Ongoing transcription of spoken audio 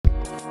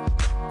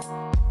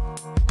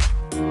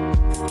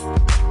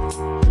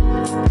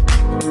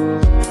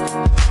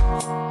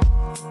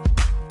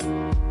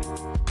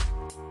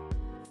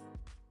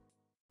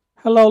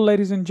Hello,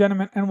 ladies and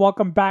gentlemen, and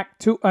welcome back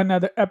to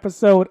another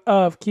episode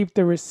of Keep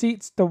the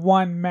Receipts, the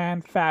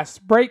one-man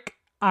fast break.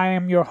 I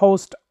am your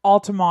host,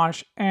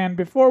 Altamash, and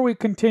before we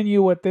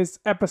continue with this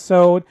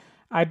episode,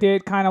 I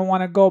did kind of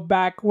want to go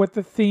back with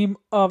the theme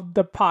of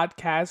the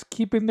podcast,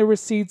 Keeping the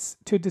Receipts,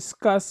 to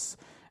discuss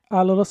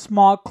a little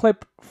small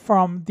clip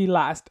from the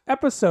last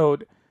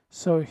episode.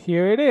 So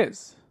here it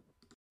is.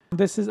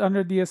 This is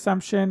under the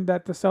assumption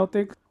that the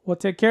Celtics will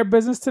take care of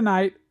business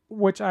tonight,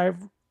 which I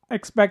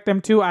expect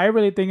them to. I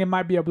really think it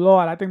might be a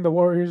blowout. I think the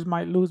Warriors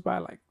might lose by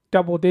like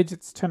double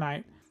digits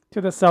tonight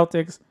to the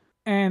Celtics.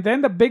 And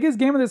then the biggest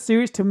game of the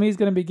series to me is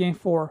going to be Game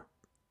 4.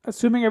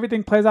 Assuming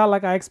everything plays out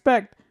like I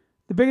expect,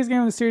 the biggest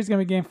game of the series is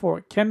going to be Game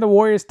 4. Can the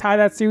Warriors tie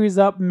that series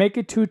up, make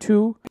it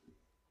 2-2?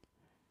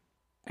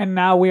 And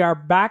now we are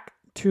back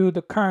to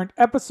the current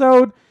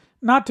episode.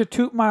 Not to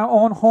toot my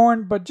own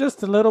horn, but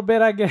just a little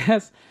bit, I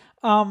guess.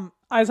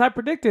 As I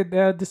predicted,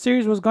 the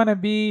series was going to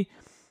be,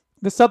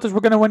 the Celtics were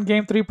going to win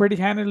Game 3 pretty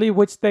handily,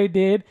 which they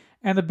did,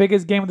 and the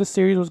biggest game of the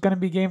series was going to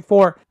be Game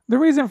 4. The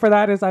reason for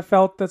that is I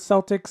felt the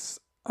Celtics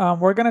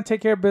were going to take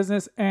care of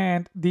business,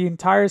 and the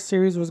entire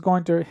series was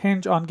going to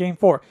hinge on Game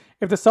 4.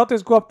 If the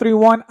Celtics go up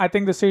 3-1, I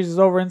think the series is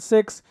over in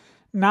 6.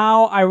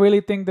 Now, I really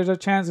think there's a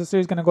chance the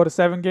series is going to go to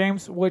 7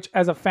 games, which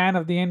as a fan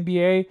of the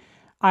NBA,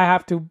 I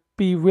have to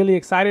be really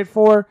excited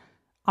for.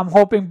 I'm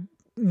hoping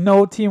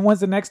no team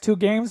wins the next 2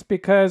 games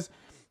because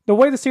the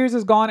way the series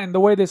has gone and the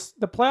way the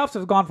playoffs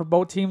have gone for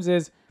both teams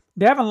is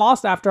they haven't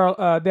lost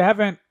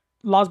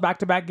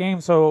back-to-back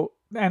games. So,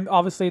 and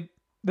obviously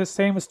the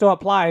same still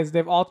applies.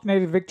 They've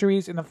alternated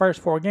victories in the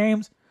first 4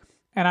 games,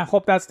 and I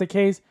hope that's the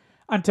case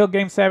until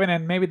Game 7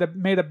 and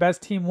may the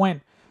best team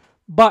win.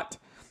 But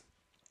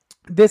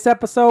this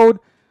episode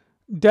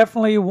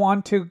definitely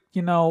want to,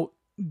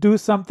 do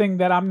something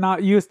that I'm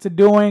not used to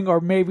doing or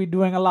maybe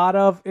doing a lot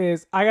of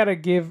is I got to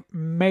give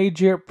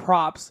major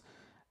props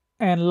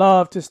and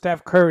love to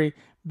Steph Curry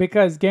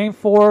because Game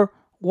 4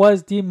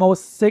 was the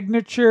most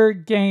signature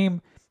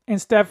game in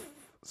Steph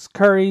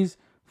Curry's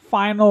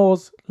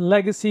finals,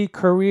 legacy,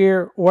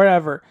 career,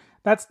 whatever.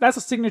 That's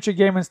a signature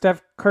game in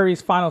Steph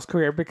Curry's finals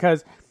career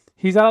because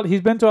he's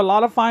been to a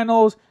lot of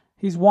finals.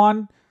 He's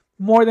won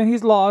more than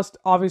he's lost,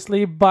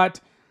 obviously,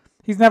 but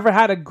he's never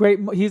had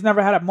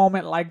a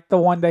moment like the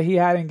one that he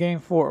had in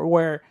Game 4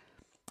 where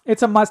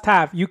it's a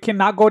must-have. You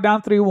cannot go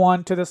down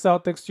 3-1 to the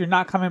Celtics. You're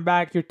not coming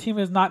back. Your team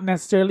is not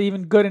necessarily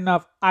even good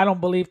enough, I don't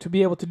believe, to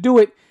be able to do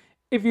it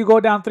if you go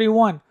down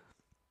 3-1.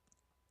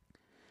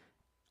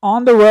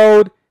 On the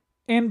road,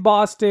 in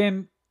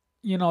Boston,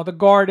 the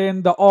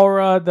Garden, the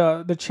Aura,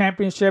 the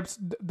championships,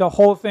 the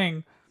whole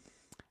thing.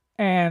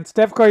 And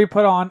Steph Curry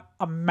put on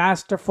a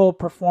masterful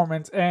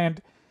performance,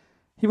 and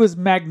he was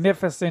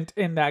magnificent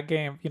in that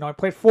game. He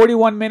played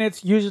 41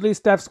 minutes. Usually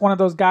Steph's one of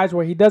those guys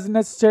where he doesn't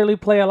necessarily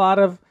play a lot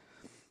of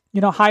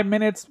high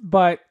minutes,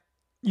 but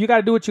you got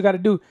to do what you got to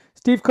do.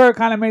 Steve Kerr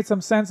kind of made some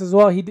sense as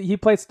well. He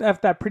played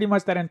Steph that pretty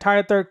much that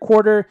entire third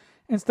quarter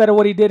instead of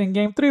what he did in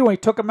Game 3 when he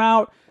took him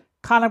out,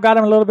 kind of got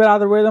him a little bit out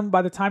of the rhythm.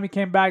 By the time he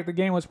came back, the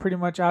game was pretty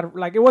much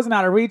it wasn't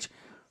out of reach,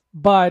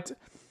 but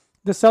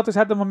the Celtics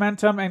had the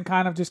momentum and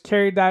kind of just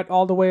carried that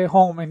all the way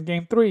home in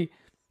Game 3.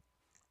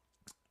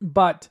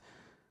 But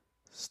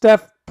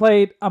Steph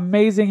played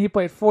amazing. He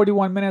played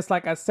 41 minutes,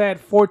 like I said,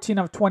 14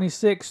 of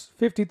 26,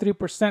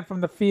 53%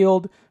 from the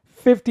field,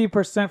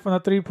 50% from the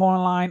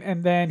three-point line,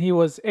 and then he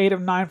was 8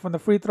 of 9 from the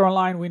free throw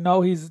line. We know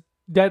he's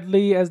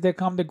deadly as they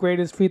come, the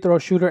greatest free throw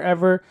shooter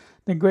ever,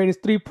 the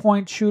greatest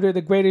three-point shooter,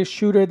 the greatest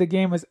shooter the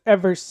game has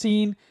ever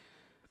seen.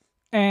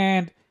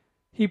 And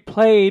he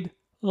played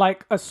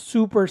like a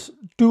super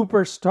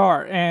duper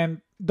star.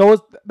 And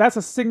that's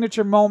a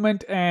signature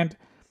moment, and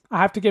I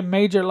have to give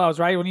major loves,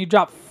 right? When you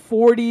drop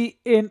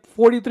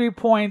 43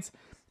 points,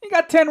 you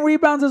got 10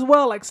 rebounds as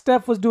well. Like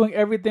Steph was doing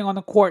everything on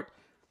the court.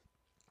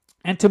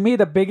 And to me,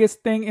 the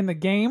biggest thing in the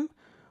game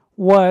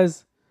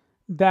was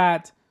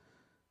that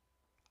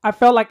I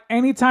felt like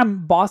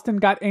anytime Boston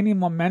got any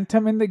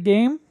momentum in the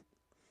game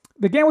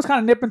was kind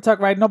of nip and tuck,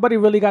 right? Nobody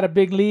really got a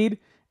big lead,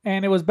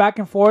 and it was back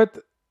and forth,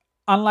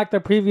 unlike the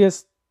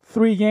previous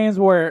 3 games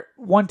where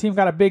one team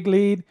got a big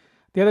lead,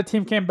 the other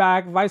team came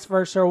back, vice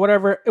versa, or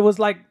whatever. It was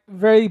like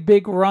very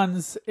big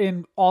runs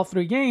in all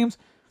 3 games.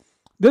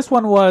 This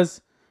one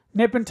was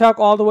nip and tuck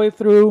all the way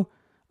through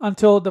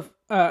until the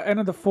end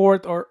of the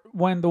fourth or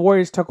when the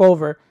Warriors took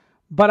over.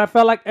 But I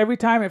felt like every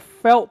time it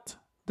felt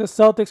the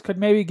Celtics could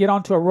maybe get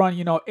onto a run,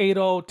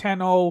 8-0,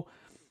 10-0,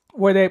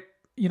 where they,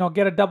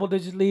 get a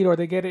double-digit lead or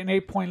they get an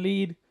 8-point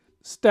lead,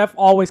 Steph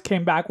always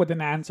came back with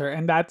an answer,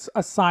 and that's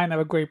a sign of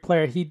a great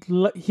player. He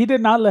did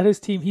not let his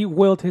team, he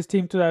willed his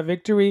team to that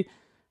victory.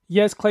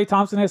 Yes, Klay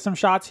Thompson hit some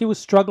shots. He was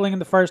struggling in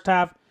the first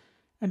half.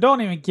 And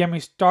don't even get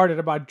me started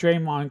about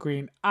Draymond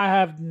Green. I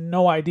have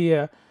no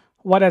idea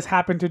what has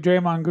happened to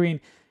Draymond Green.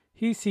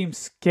 He seems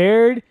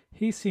scared.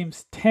 He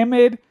seems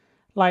timid.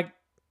 Like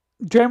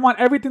Draymond,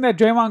 everything that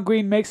Draymond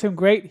Green makes him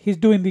great, he's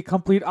doing the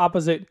complete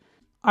opposite.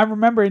 I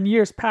remember in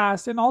years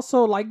past, and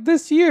also like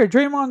this year,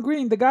 Draymond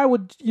Green, the guy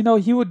would,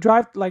 he would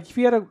drive, like if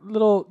he had a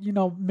little,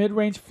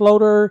 mid-range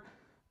floater,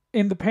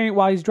 in the paint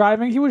while he's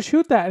driving, he would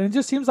shoot that. And it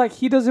just seems like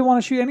he doesn't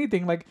want to shoot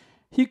anything. Like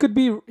he's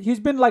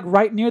been like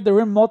right near the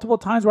rim multiple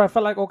times where I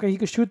felt like, okay, he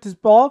could shoot this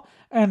ball,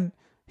 and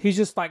he's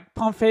just like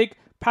pump fake,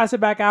 pass it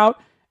back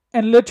out,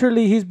 and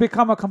literally he's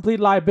become a complete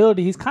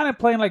liability. He's kind of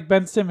playing like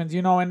Ben Simmons,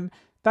 and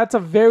that's a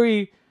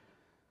very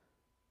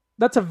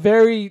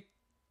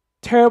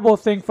terrible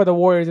thing for the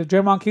Warriors if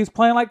Draymond keeps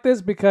playing like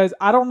this, because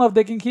I don't know if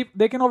they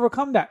can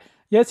overcome that.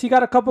 Yes, he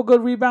got a couple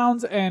good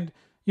rebounds, and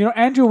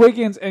Andrew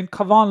Wiggins and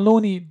Kevon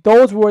Looney,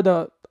 those were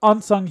the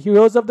unsung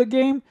heroes of the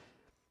game.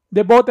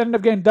 They both ended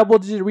up getting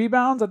double-digit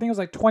rebounds. I think it was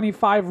like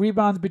 25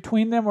 rebounds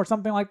between them or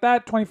something like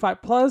that,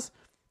 25 plus.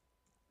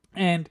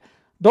 And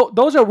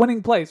those are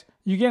winning plays.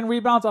 You getting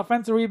rebounds,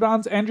 offensive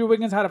rebounds. Andrew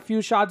Wiggins had a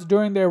few shots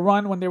during their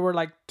run when they were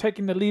like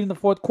taking the lead in the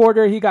fourth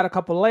quarter. He got a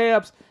couple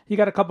layups. He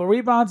got a couple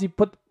rebounds. He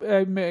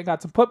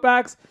got some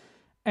putbacks.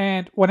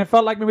 And when it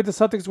felt like maybe the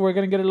Celtics were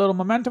going to get a little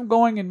momentum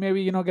going and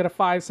maybe, get a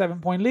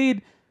 5-7 point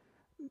lead,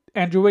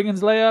 Andrew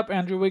Wiggins layup,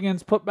 Andrew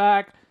Wiggins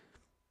putback,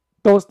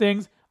 those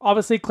things.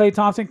 Obviously, Klay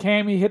Thompson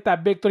came. He hit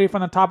that big three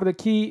from the top of the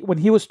key when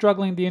he was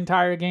struggling the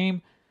entire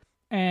game.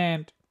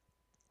 And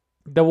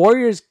the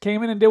Warriors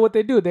came in and did what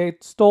they do. They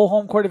stole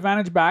home court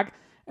advantage back.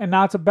 And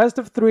now it's a best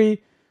of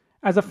three.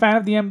 As a fan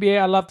of the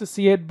NBA, I love to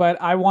see it. But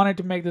I wanted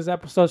to make this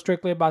episode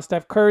strictly about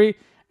Steph Curry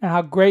and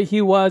how great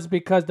he was,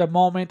 because the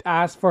moment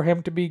asked for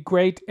him to be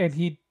great, and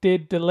he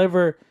did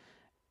deliver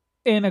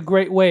in a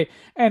great way.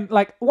 And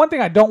like, one thing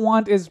I don't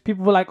want is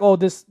people be like, oh,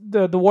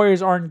 the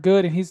Warriors aren't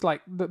good, and he's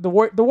like, the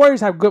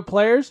Warriors have good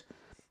players,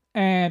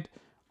 and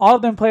all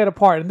of them play it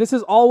apart. And this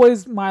is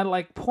always my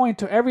like point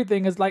to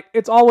everything, is like,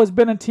 it's always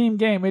been a team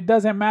game. It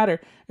doesn't matter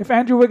if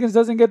Andrew Wiggins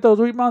doesn't get those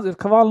rebounds, if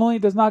Kevon Looney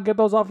does not get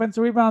those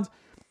offensive rebounds,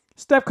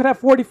 Steph could have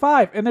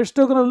 45 and they're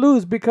still going to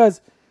lose,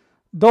 because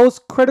those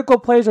critical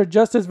plays are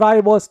just as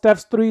valuable as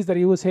Steph's threes that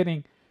he was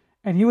hitting.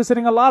 And he was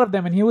hitting a lot of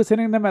them, and he was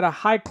hitting them at a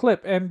high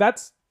clip. And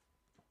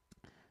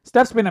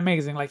Steph's been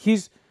amazing. Like,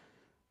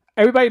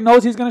 everybody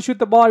knows he's going to shoot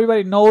the ball.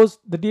 Everybody knows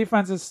the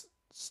defense is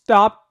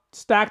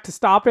stacked to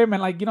stop him.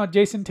 And like,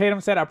 Jason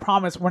Tatum said, I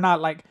promise we're not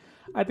like,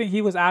 I think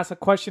he was asked a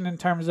question in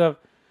terms of,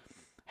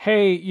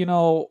 hey,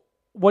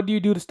 what do you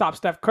do to stop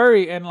Steph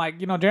Curry? And like,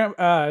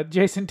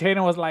 Jason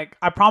Tatum was like,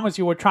 I promise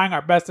you we're trying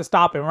our best to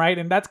stop him, right?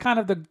 And that's kind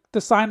of the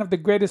sign of the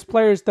greatest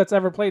players that's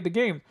ever played the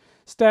game.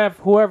 Steph,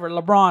 whoever,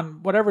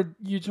 LeBron, whatever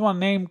you just want to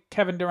name,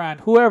 Kevin Durant,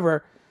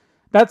 whoever.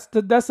 That's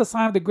the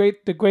sign of the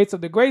greats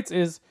of the greats,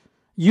 is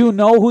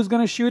who's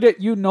going to shoot it.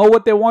 You know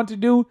what they want to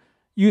do.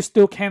 You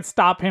still can't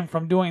stop him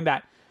from doing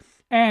that.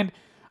 And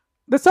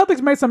the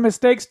Celtics made some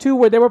mistakes too,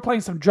 where they were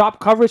playing some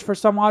drop coverage for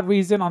some odd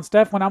reason on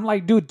Steph, when I'm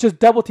like, dude, just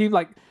double team.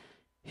 Like,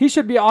 he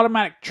should be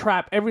automatic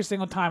trap every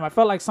single time. I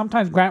felt like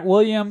sometimes Robert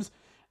Williams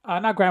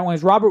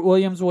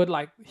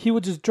he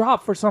would just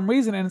drop for some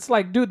reason. And it's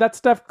like, dude, that's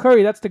Steph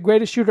Curry. That's the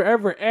greatest shooter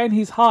ever. And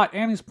he's hot.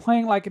 And he's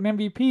playing like an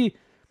MVP.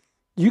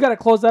 You got to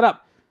close that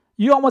up.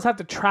 You almost have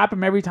to trap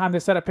him every time they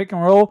set a pick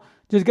and roll.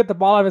 Just get the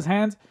ball out of his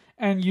hands.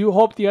 And you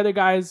hope the other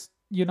guys,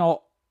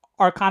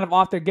 are kind of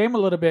off their game a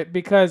little bit.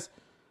 Because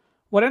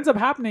what ends up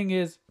happening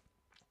is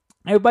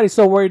everybody's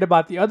so worried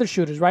about the other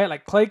shooters, right?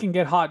 Like, Klay can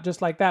get hot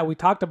just like that. We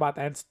talked about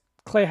that. And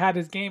Klay had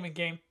his game in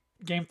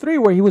game 3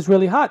 where he was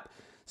really hot.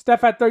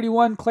 Steph had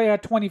 31, Klay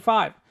had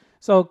 25.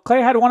 So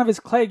Klay had one of his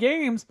Klay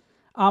games.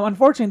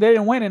 Unfortunately, they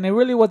didn't win, and it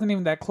really wasn't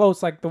even that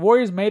close. Like, the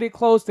Warriors made it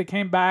close. They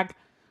came back.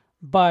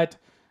 But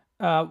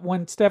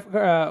when Steph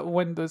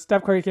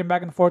Curry came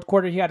back in the fourth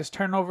quarter, he had his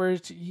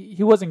turnovers.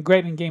 He wasn't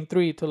great in game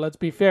 3, so let's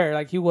be fair.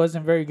 Like, he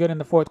wasn't very good in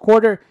the fourth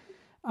quarter.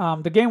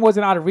 The game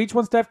wasn't out of reach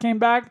when Steph came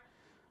back.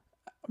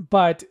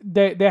 But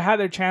they had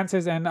their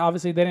chances, and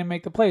obviously they didn't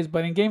make the plays.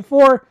 But in game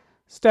 4,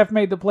 Steph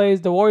made the plays.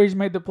 The Warriors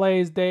made the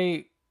plays.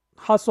 They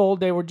hustled.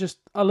 They were just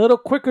a little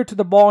quicker to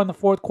the ball in the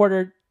fourth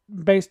quarter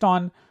based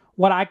on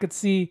what I could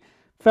see.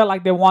 Felt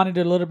like they wanted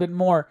it a little bit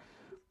more.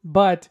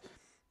 But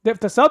if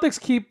the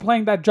Celtics keep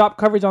playing that drop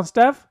coverage on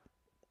Steph,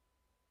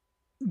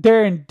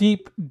 they're in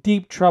deep,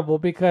 deep trouble,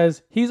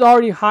 because he's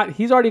already hot.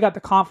 He's already got the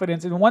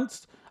confidence. And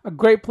once a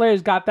great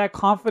player's got that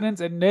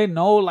confidence and they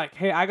know, like,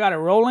 hey, I got it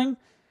rolling,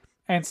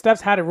 and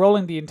Steph's had it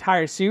rolling the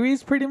entire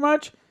series pretty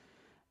much,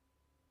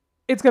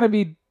 it's going to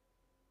be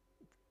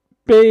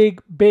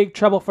big, big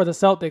trouble for the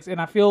Celtics.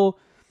 And I feel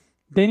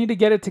they need to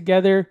get it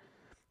together,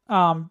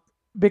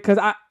 because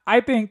I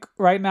think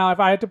right now, if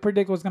I had to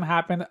predict what's going to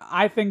happen,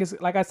 I think it's,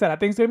 like I said, I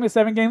think it's going to be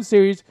a 7-game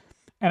series,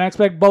 and I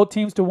expect both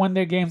teams to win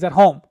their games at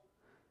home.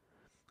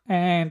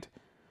 And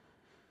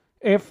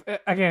if the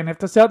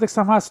Celtics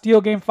somehow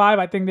steal game 5,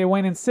 I think they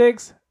win in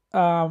 6.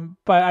 But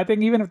I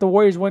think even if the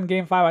Warriors win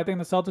game 5, I think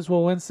the Celtics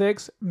will win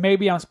 6.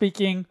 Maybe I'm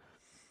speaking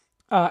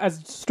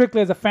as strictly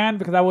as a fan,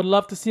 because I would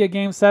love to see a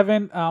game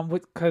 7.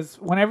 Because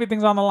when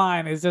everything's on the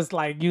line, it's just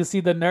like you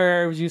see the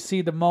nerves, you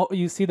see the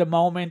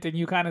moment, and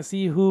you kind of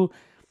see who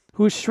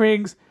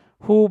shrinks,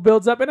 who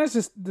builds up, and it's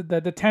just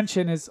the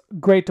tension is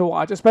great to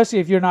watch, especially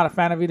if you're not a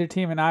fan of either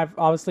team. And I'm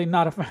obviously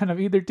not a fan of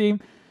either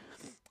team,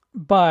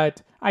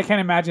 but I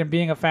can't imagine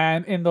being a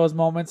fan in those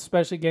moments,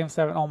 especially game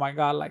 7. Oh my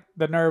God, like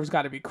the nerves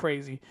got to be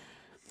crazy.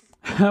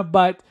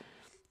 But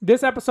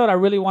this episode, I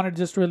really want to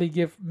just really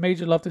give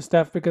major love to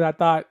Steph because I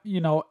thought,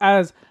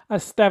 as a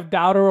Steph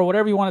doubter or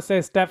whatever you want to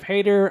say, Steph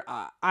hater,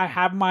 I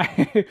have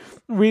my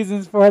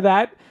reasons for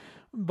that.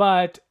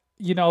 But,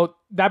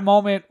 that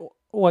moment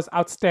was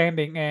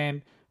outstanding.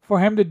 And for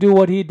him to do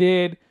what he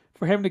did,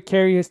 for him to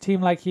carry his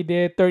team like he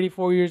did,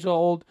 34 years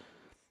old,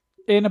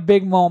 in a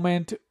big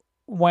moment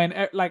when,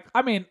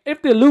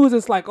 if they lose,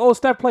 it's like, oh,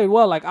 Steph played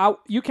well. Like,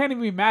 you can't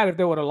even be mad if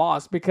they would have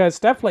lost because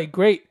Steph played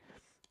great.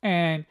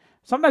 And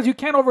sometimes you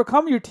can't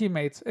overcome your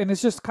teammates. And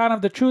it's just kind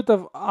of the truth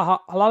of a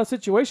lot of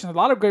situations. A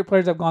lot of great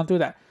players have gone through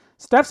that.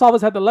 Steph's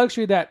always had the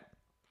luxury that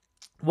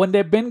when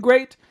they've been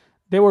great,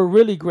 they were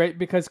really great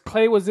because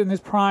Clay was in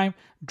his prime,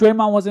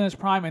 Draymond was in his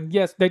prime, and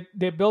yes,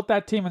 they built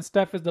that team, and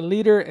Steph is the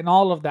leader and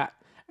all of that.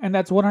 And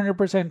that's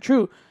 100%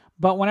 true.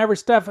 But whenever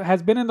Steph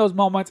has been in those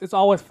moments, it's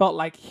always felt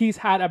like he's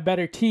had a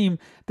better team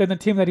than the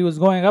team that he was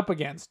going up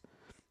against.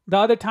 The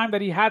other time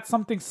that he had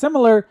something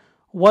similar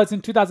was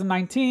in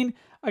 2019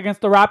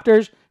 against the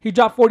Raptors. He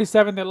dropped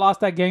 47. They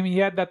lost that game. He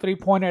had that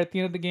three-pointer at the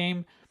end of the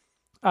game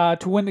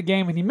to win the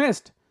game, and he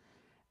missed.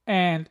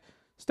 And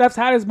Steph's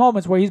had his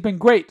moments where he's been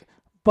great,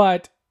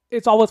 but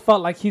it's always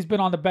felt like he's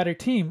been on the better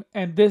team.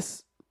 And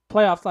this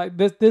playoffs, like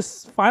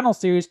this final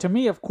series, to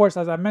me, of course,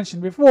 as I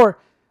mentioned before,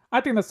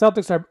 I think the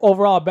Celtics are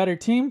overall a better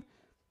team,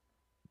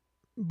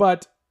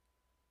 but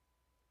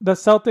the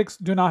Celtics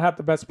do not have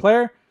the best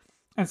player.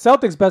 And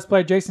Celtics' best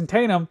player, Jason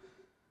Tatum,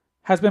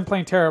 has been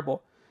playing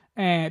terrible.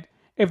 And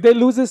if they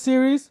lose this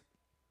series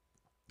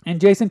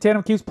and Jason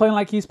Tatum keeps playing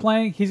like he's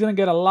playing, he's going to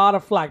get a lot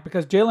of flack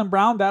because Jaylen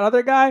Brown, that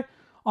other guy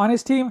on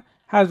his team,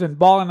 has been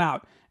balling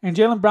out. And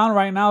Jaylen Brown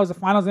right now is the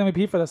Finals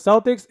MVP for the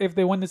Celtics. If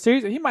they win the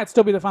series, he might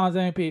still be the Finals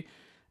MVP.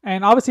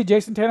 And obviously,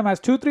 Jason Tatum has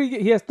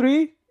he has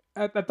three,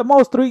 at the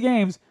most 3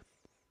 games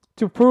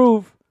to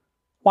prove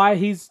why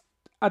he's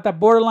at that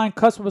borderline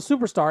cusp of a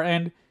superstar.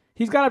 And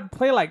he's got to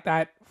play like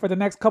that for the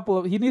next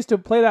he needs to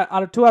play that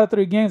out of 2 out of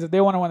 3 games if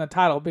they want to win the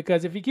title.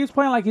 Because if he keeps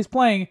playing like he's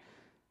playing,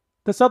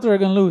 the Celtics are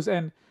going to lose.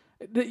 And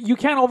you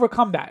can't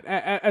overcome that.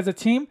 As a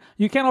team,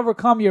 you can't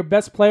overcome your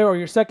best player or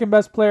your second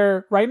best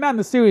player. Right now in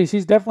the series,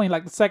 he's definitely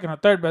like the second or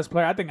third best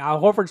player. I think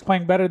Al Horford's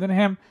playing better than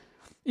him.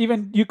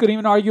 You could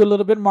even argue a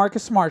little bit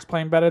Marcus Smart's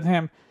playing better than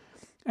him.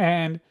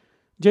 And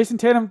Jason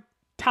Tatum,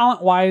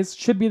 talent-wise,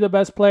 should be the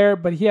best player,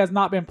 but he has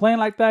not been playing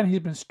like that. He's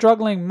been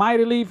struggling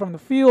mightily from the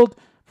field,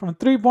 from the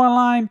three-point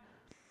line.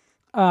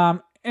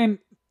 And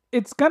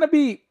it's gonna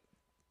be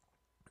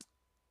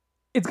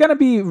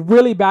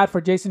really bad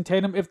for Jason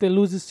Tatum if they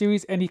lose this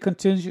series and he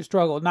continues to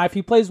struggle. Now, if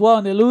he plays well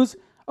and they lose,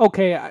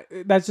 okay,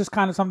 that's just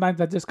kind of sometimes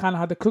that's just kind of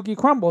how the cookie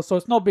crumbles, so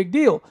it's no big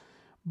deal.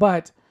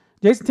 But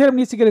Jason Tatum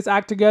needs to get his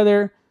act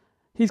together.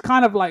 He's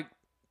kind of like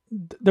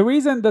the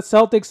reason the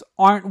Celtics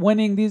aren't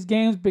winning these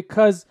games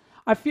because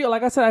I feel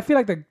like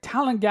the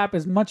talent gap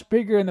is much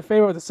bigger in the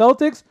favor of the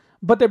Celtics,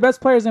 but their best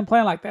players ain't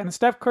playing like that. And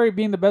Steph Curry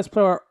being the best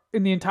player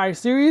in the entire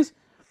series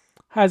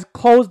has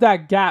closed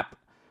that gap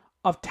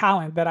of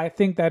talent that I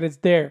think that is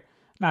there.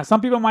 Now,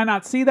 some people might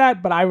not see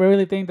that, but I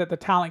really think that the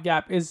talent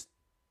gap is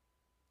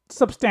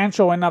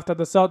substantial enough that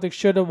the Celtics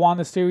should have won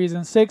the series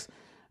in 6.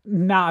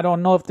 Now, I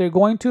don't know if they're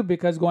going to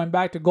because going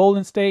back to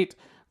Golden State,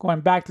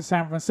 going back to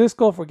San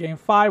Francisco for Game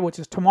 5, which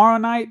is tomorrow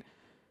night,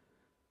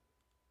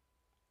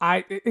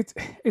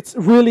 it's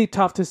really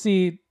tough to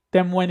see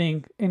them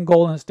winning in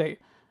Golden State.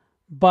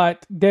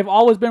 But they've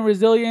always been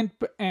resilient,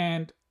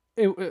 and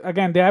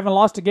again, they haven't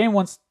lost a game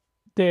once.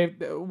 They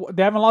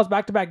haven't lost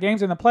back-to-back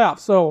games in the playoffs.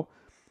 So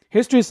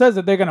history says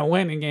that they're going to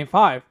win in Game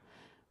 5.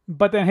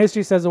 But then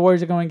history says the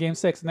Warriors are going to win Game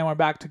 6, and then we're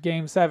back to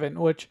Game 7,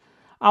 which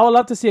I would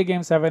love to see a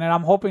Game 7, and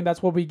I'm hoping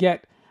that's what we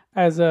get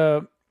as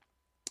a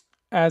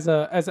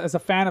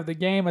fan of the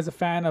game, as a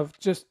fan of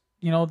just,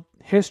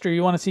 history.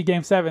 You want to see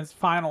Game 7s,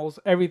 finals,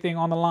 everything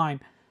on the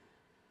line.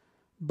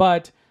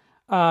 But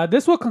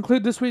this will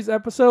conclude this week's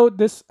episode.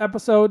 This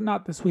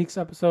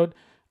episode,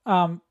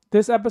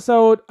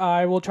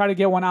 I will try to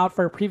get one out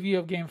for a preview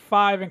of Game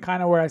 5 and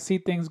kind of where I see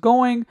things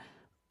going.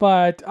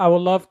 But I would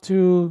love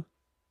to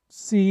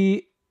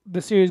see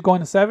the series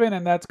going to 7,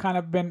 and that's kind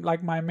of been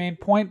like my main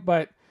point.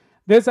 But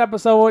this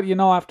episode,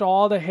 after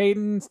all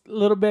the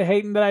little bit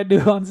hating that I do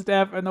on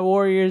Steph and the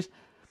Warriors,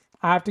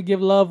 I have to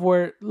give love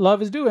where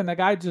love is due, and the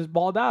guy just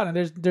balled out. And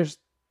there's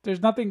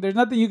nothing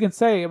you can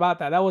say about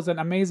that. That was an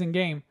amazing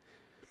game,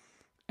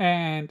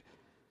 and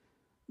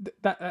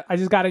that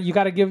you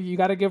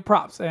gotta give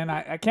props. And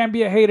I can't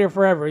be a hater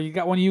forever.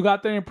 When you go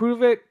out there and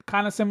prove it,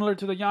 kind of similar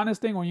to the Giannis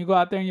thing. When you go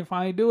out there and you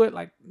finally do it,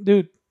 like,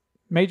 dude,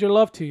 major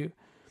love to you.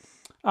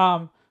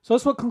 So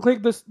this will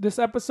conclude this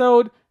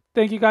episode.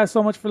 Thank you guys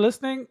so much for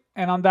listening.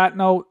 And on that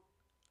note,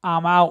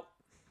 I'm out.